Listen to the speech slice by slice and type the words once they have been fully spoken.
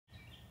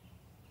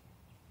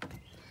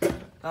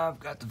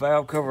I've got the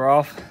valve cover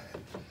off,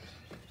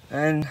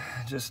 and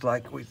just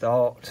like we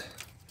thought,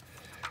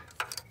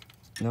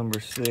 number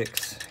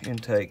 6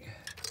 intake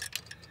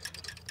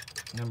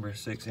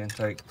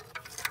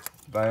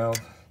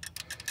valve.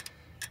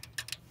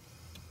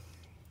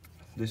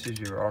 This is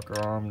your rocker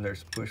arm.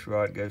 There's a push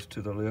rod goes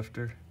to the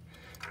lifter.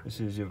 This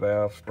is your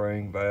valve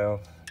spring,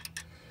 valve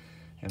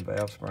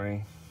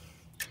spring.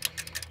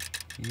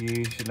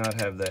 You should not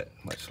have that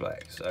much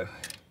slack. So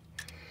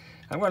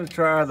I'm going to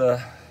try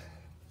to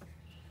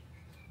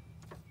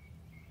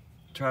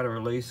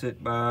release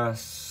it by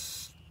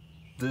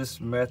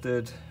this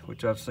method,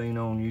 which I've seen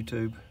on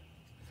YouTube.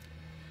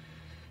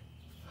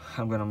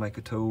 I'm going to make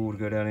a tool to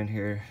go down in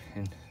here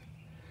and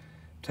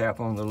tap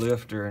on the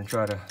lifter and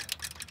try to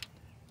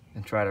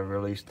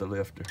release the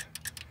lifter.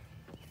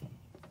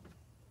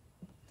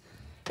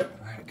 All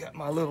right, got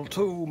my little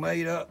tool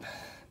made up.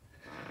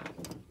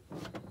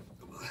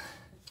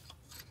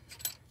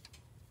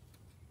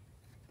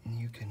 And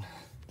you can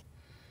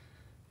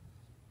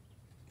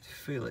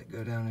feel it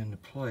go down into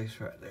place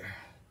right there.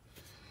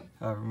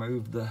 I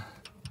removed the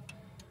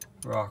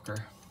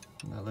rocker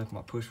and I left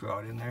my push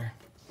rod in there.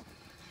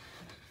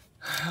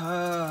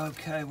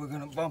 Okay, we're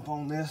gonna bump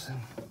on this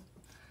and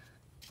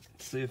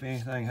see if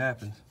anything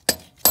happens.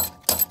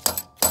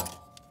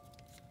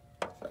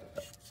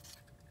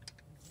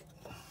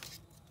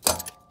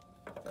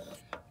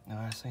 Now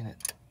I seen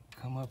it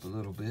come up a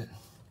little bit.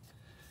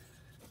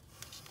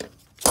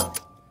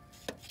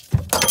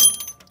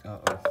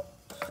 Uh-oh.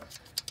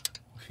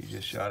 She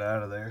just shot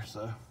out of there,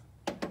 so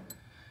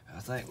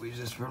I think we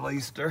just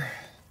released her.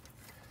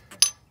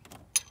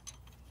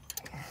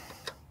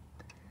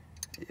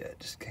 Yeah,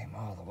 it just came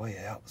all the way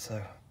out. So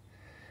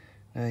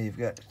now you've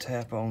got to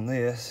tap on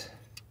this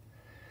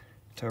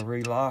to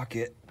relock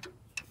it.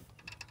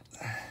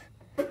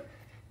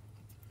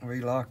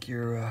 Relock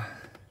your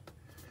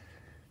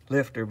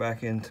lifter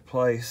back into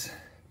place.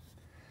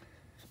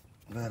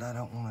 But I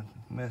don't want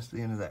to mess the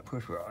end of that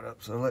push rod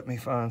up, so let me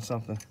find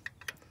something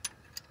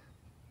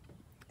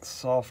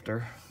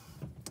softer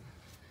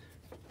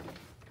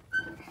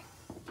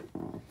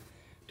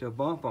to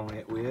bump on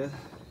it with.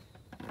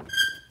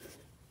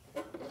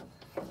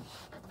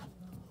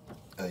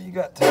 You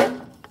got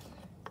to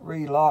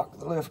relock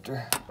the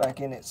lifter back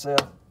in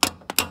itself.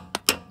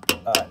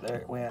 All right, there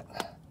it went.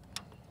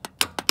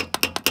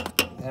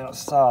 Now it's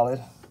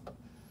solid.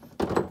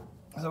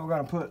 So we're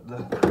gonna put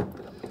the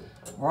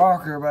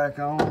rocker back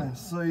on and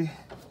see.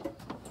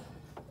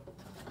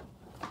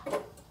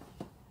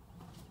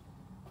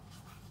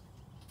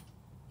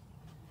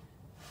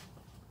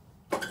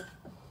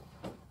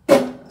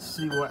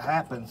 See what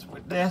happens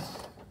with this.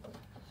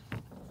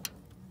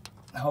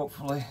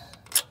 Hopefully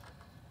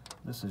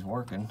this is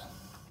working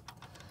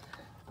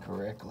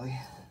correctly.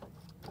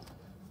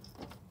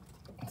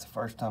 It's the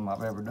first time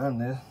I've ever done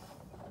this.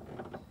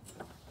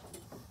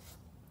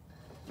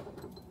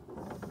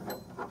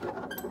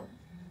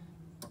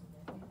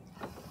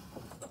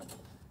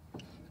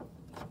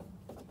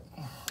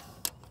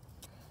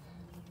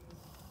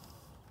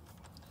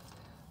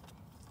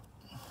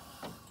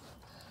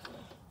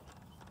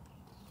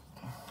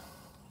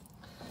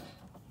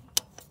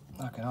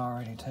 I can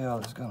already tell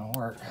it's gonna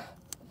work.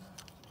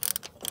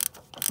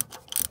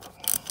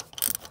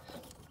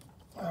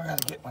 I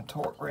gotta get my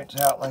torque wrench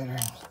out later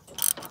and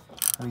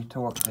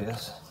re-torque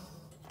this.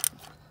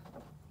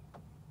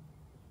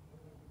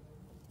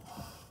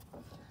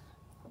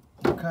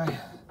 Okay,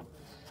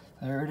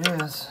 there it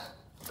is.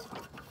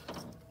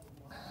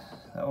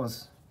 That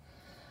was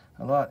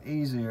a lot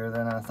easier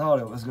than I thought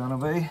it was gonna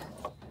be.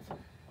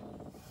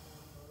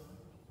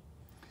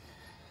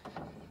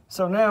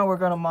 So now we're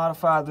gonna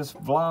modify this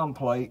Vlom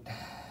plate.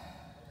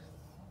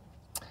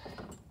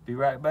 Be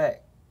right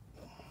back.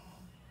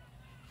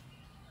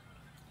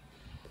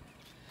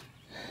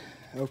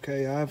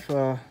 Okay, I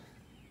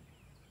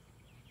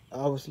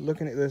was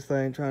looking at this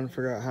thing trying to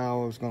figure out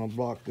how I was gonna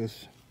block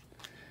this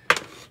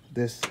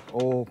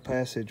oil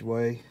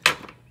passageway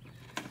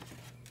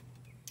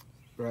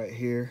right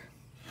here.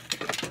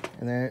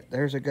 And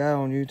there's a guy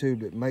on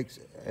YouTube that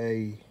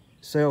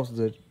sells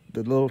the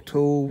little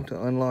tool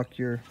to unlock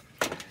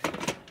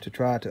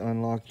try to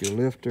unlock your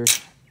lifter,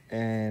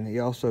 and he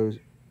also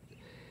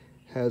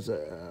has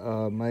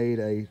made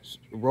a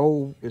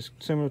roll. It's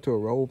similar to a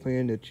roll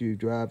pin that you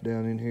drive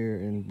down in here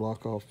and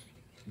block off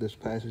this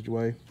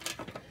passageway.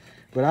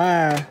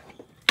 But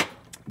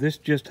this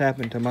just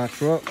happened to my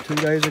truck 2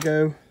 days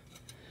ago,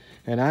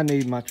 and I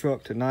need my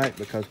truck tonight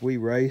because we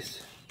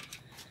race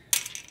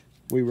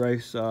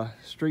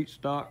street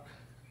stock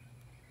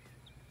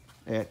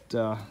at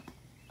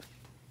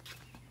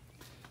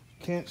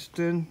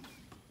Kinston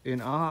in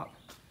Opp,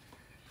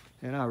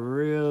 and I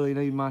really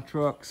need my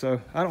truck, so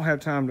I don't have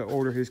time to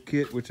order his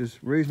kit, which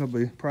is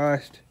reasonably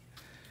priced.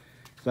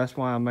 That's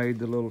why I made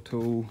the little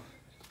tool,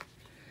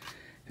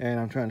 and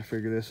I'm trying to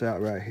figure this out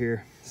right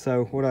here.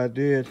 So what I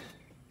did,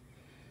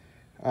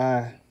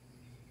 I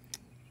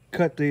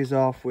cut these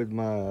off with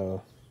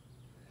my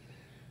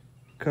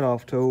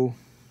cut-off tool,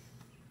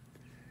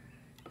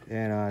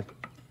 and I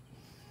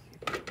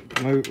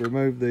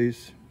remove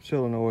these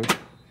solenoids.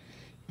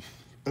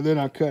 And then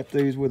I cut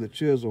these with a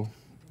chisel,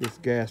 this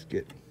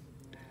gasket.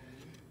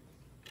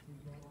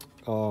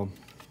 Because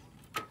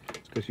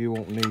you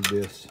won't need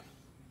this.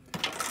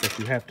 But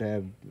you have to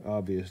have,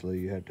 obviously,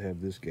 you have to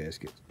have this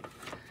gasket.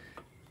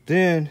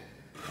 Then,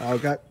 I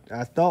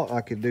thought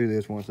I could do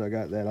this once I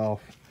got that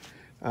off.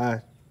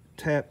 I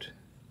tapped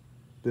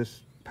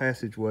this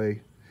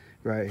passageway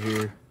right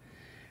here,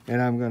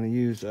 and I'm going to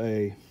use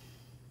a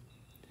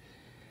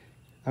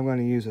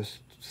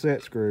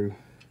set screw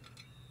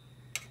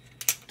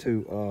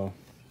to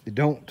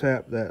don't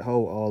tap that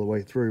hole all the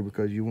way through,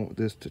 because you want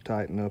this to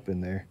tighten up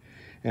in there.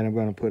 And I'm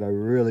going to put a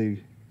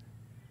really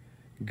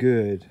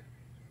good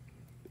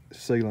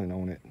sealant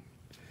on it.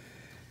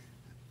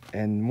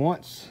 And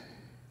once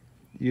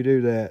you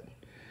do that,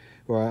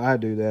 or I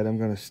do that, I'm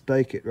going to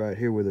stake it right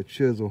here with a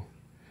chisel,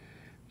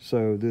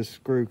 so this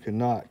screw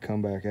cannot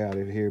come back out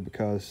of here,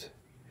 because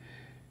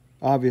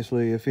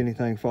obviously if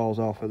anything falls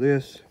off of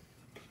this,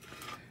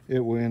 it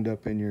will end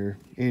up in your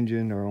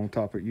engine or on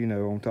top of,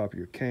 on top of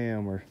your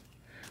cam, or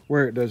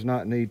where it does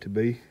not need to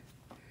be.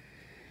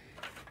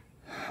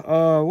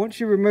 Once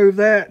you remove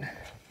that,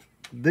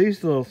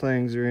 these little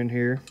things are in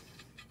here.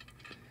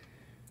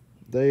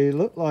 They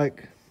look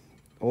like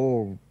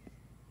oil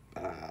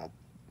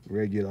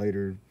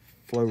regulator,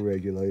 flow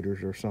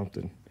regulators or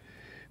something.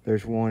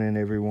 There's one in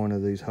every one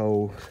of these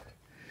holes.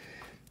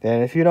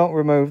 And if you don't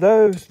remove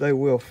those, they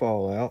will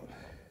fall out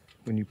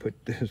when you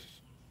put this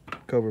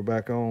cover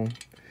back on.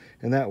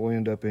 And that will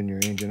end up in your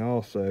engine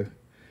also.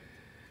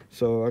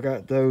 So I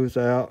got those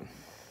out.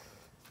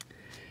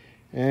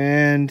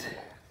 And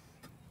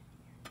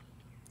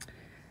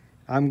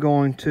I'm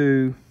going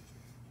to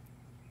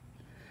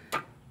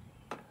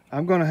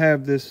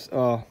have this,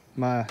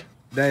 my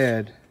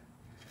dad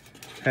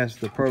has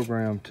the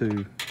program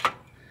to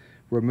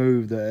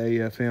remove the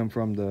AFM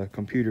from the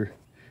computer.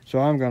 So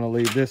I'm going to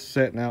leave this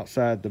sitting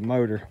outside the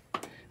motor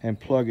and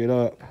plug it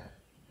up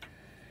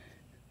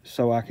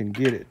so I can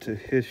get it to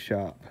his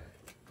shop.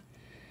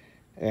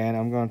 And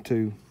I'm going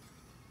to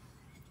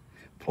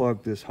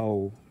plug this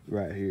hole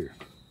right here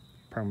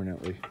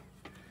permanently.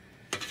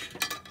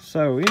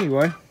 So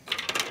anyway,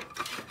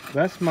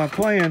 that's my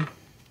plan.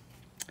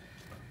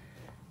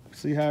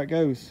 See how it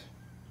goes.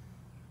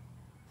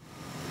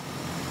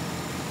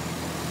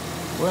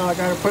 Well, I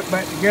got to put it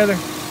back together. I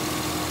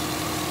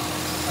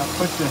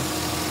put the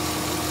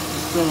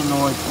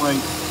solenoid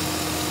plate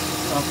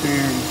up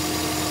here and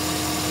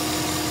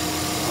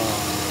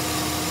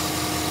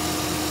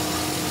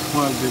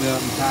plugged it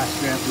up and tie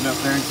strapped it up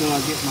there until I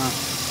get my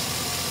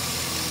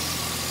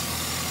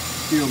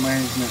fuel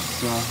management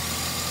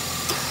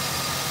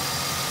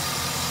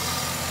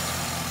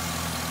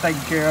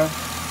taken care of.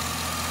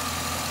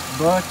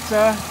 But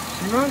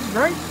she runs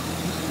great,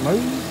 just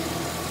smooth,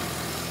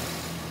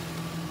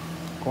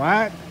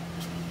 quiet.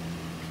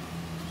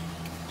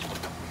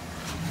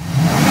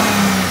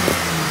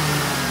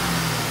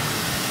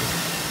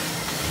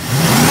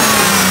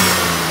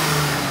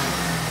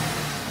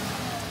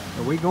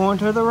 Are we going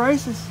to the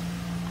races?